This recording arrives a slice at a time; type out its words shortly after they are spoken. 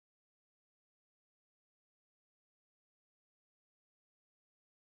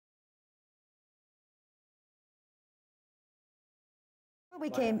We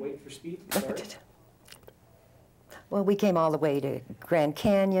came. Wait for speed. Sorry. Well, we came all the way to Grand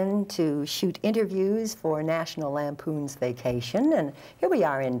Canyon to shoot interviews for National Lampoon's Vacation, and here we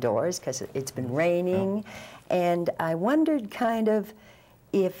are indoors because it's been raining, and I wondered kind of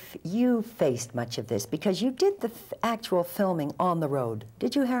if you faced much of this, because you did the actual filming on the road.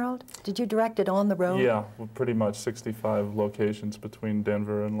 Did you, Harold? Did you direct it on the road? Yeah, well, pretty much 65 locations between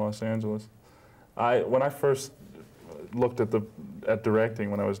Denver and Los Angeles. When I first looked at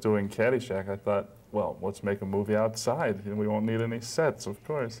directing when I was doing Caddyshack, I thought, well, let's make a movie outside, and we won't need any sets, of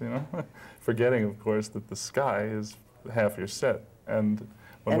course, you know. Forgetting, of course, that the sky is half your set, and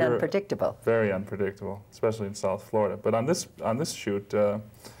unpredictable. Very unpredictable, especially in South Florida. But on this shoot,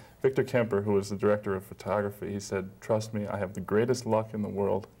 Victor Kemper, who was the director of photography, he said, "Trust me, I have the greatest luck in the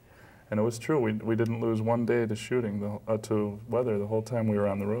world." And it was true. We didn't lose one day to shooting, to weather, the whole time we were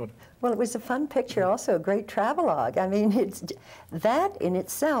on the road. Well, it was a fun picture, also a great travelogue. I mean, that in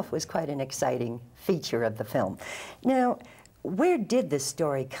itself was quite an exciting feature of the film. Now, where did this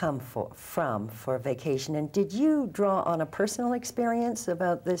story come from for Vacation? And did you draw on a personal experience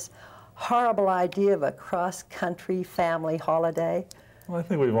about this horrible idea of a cross-country family holiday? Well, I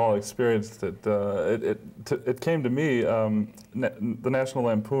think we've all experienced it. It came to me, the National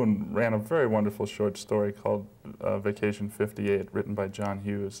Lampoon ran a very wonderful short story called Vacation 58, written by John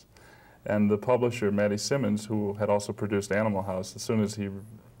Hughes. And the publisher, Matty Simmons, who had also produced Animal House, as soon as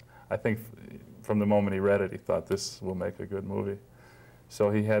I think from the moment he read it, he thought this will make a good movie.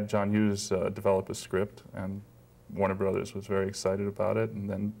 So he had John Hughes develop a script, and Warner Brothers was very excited about it. And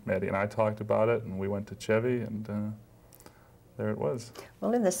then Matty and I talked about it, and we went to Chevy, and there it was.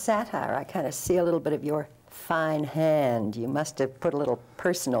 Well, in the satire, I kind of see a little bit of your fine hand. You must have put a little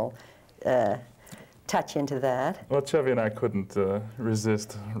personal touch into that. Well, Chevy and I couldn't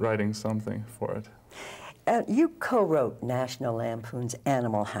resist writing something for it. You co-wrote National Lampoon's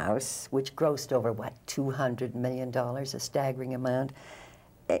Animal House, which grossed over, what, $200 million, a staggering amount.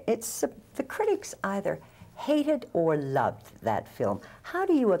 The critics either hated or loved that film. How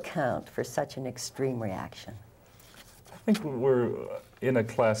do you account for such an extreme reaction? I think we're in a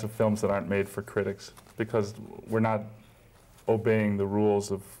class of films that aren't made for critics because we're not obeying the rules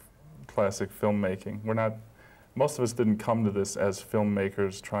of classic filmmaking. Most of us didn't come to this as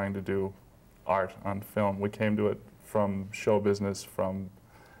filmmakers trying to do art on film. We came to it from show business, from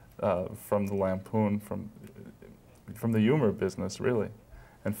the Lampoon, from the humor business, really.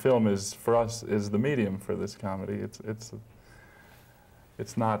 And film is, for us, is the medium for this comedy.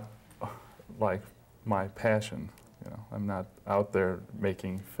 It's not like my passion. You know, I'm not out there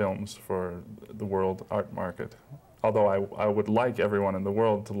making films for the world art market. Although I would like everyone in the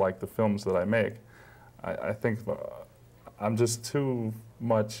world to like the films that I make, I think I'm just too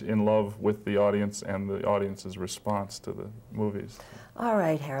much in love with the audience and the audience's response to the movies. All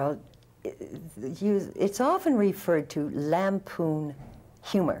right, Harold. It's often referred to Lampoon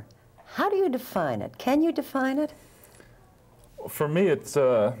humor. How do you define it? Can you define it? For me, it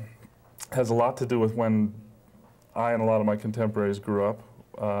has a lot to do with when I and a lot of my contemporaries grew up.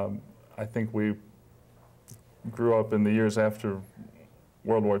 I think we grew up in the years after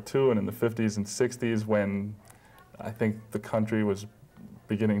World War II and in the 50s and 60s when I think the country was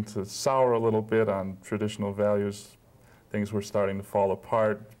beginning to sour a little bit on traditional values. Things were starting to fall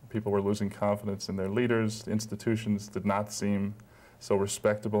apart. People were losing confidence in their leaders. Institutions did not seem so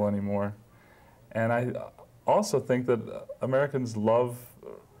respectable anymore. And I also think that Americans love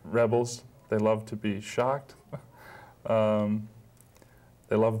rebels. They love to be shocked.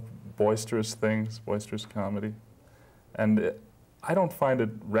 They love boisterous things, boisterous comedy. And I don't find it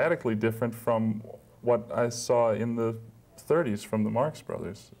radically different from what I saw in the 30s from the Marx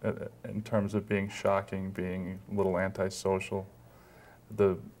Brothers in terms of being shocking, being a little antisocial.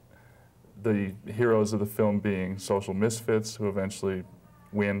 The heroes of the film being social misfits who eventually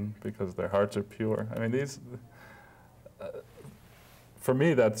win because their hearts are pure. I mean, for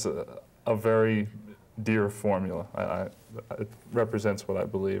me, that's a very dear formula. It represents what I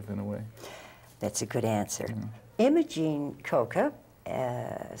believe in a way. That's a good answer. Yeah. Imogene Coca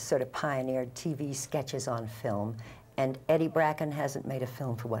sort of pioneered TV sketches on film, and Eddie Bracken hasn't made a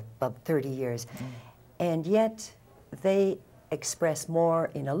film for, what, about 30 years. And yet they express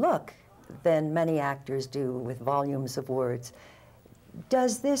more in a look than many actors do with volumes of words.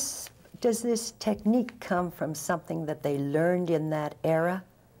 Does this technique come from something that they learned in that era?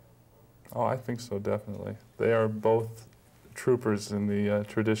 Oh, I think so, definitely. They are both troopers in the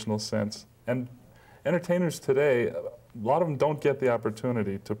traditional sense. And entertainers today, a lot of them don't get the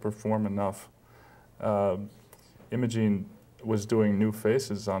opportunity to perform enough. Imogene was doing New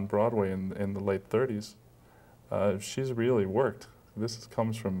Faces on Broadway in the late 30s. She's really worked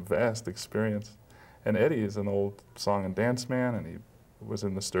comes from vast experience. And Eddie is an old song and dance man, and he was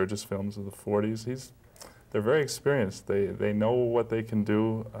in the Sturgis films of the 40s. They're very experienced. They know what they can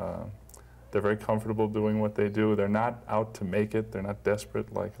do. They're very comfortable doing what they do. They're not out to make it. They're not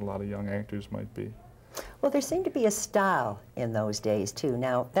desperate like a lot of young actors might be. Well, there seemed to be a style in those days, too.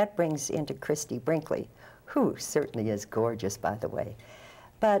 Now, that brings into Christie Brinkley, who certainly is gorgeous, by the way.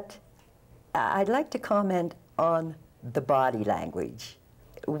 But I'd like to comment on the body language,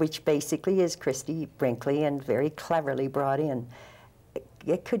 which basically is Christie Brinkley and very cleverly brought in.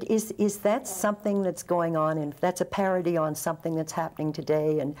 Is that something that's going on, and that's a parody on something that's happening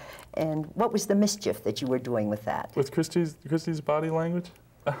today? And what was the mischief that you were doing with that? With Christie's body language?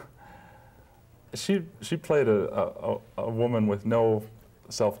 She played a woman with no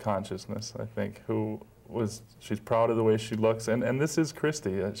self-consciousness, I think, she's proud of the way she looks, and this is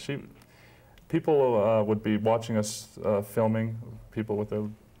Christie. People would be watching us filming, people with their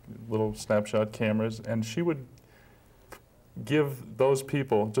little snapshot cameras, and she would give those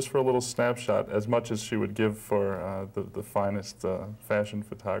people, just for a little snapshot, as much as she would give for the finest fashion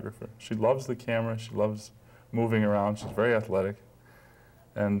photographer. She loves the camera, she loves moving around, she's very athletic,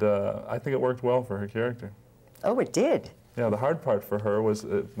 and I think it worked well for her character. Oh, it did? Yeah, the hard part for her was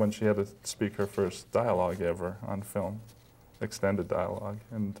when she had to speak her first dialogue ever on film, extended dialogue,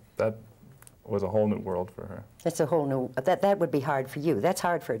 and that was a whole new world for her. It's a whole new, that would be hard for you. That's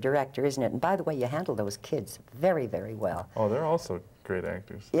hard for a director, isn't it? And by the way, you handle those kids very, very well. Oh, they're also great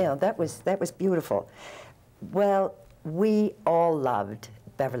actors. Yeah, that was beautiful. Well, we all loved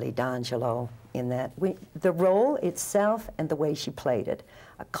Beverly D'Angelo in that. The role itself and the way she played it.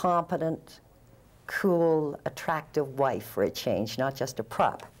 A competent, cool, attractive wife for a change, not just a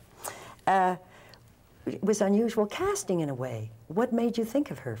prop. It was unusual casting in a way. What made you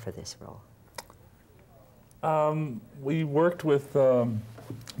think of her for this role? We worked with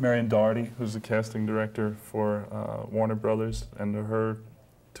Marion Doherty, who's the casting director for Warner Brothers, and her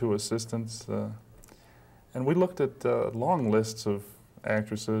two assistants. And we looked at long lists of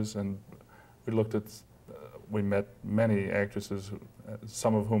actresses, and we met many actresses,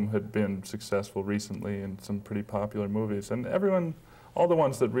 some of whom had been successful recently in some pretty popular movies. And all the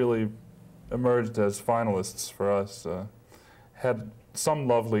ones that really emerged as finalists for us had some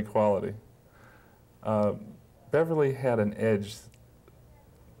lovely quality. Beverly had an edge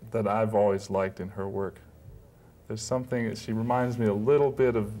that I've always liked in her work. There's something, she reminds me a little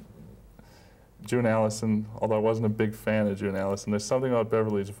bit of June Allison, although I wasn't a big fan of June Allison. There's something about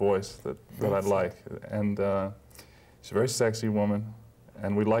Beverly's voice that I like. And she's a very sexy woman,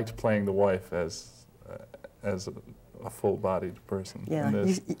 and we liked playing the wife as a full-bodied person. Yeah,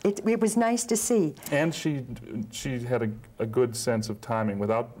 it was nice to see. And she had a good sense of timing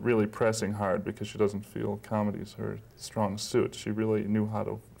without really pressing hard, because she doesn't feel comedy's her strong suit. She really knew how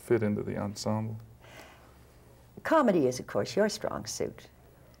to fit into the ensemble. Comedy is, of course, your strong suit.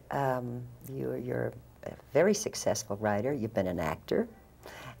 You're a very successful writer. You've been an actor,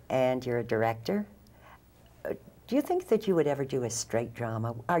 and you're a director. Do you think that you would ever do a straight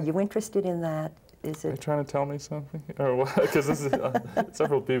drama? Are you interested in that? Is it? Are you trying to tell me something? Or what? Because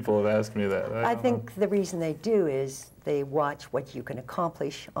several people have asked me that. I think the reason they do is they watch what you can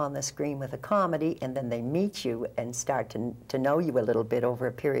accomplish on the screen with a comedy, and then they meet you and start to know you a little bit over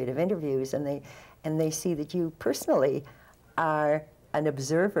a period of interviews, and they see that you personally are an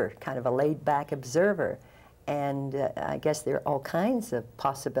observer, kind of a laid-back observer, and I guess there are all kinds of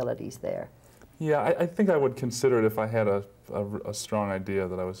possibilities there. Yeah, I think I would consider it if I had a strong idea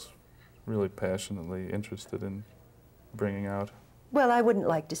that I was really passionately interested in bringing out. Well, I wouldn't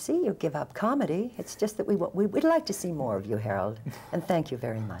like to see you give up comedy. It's just that we'd like to see more of you, Harold. And thank you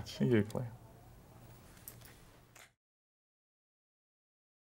very much. Thank you, Clay.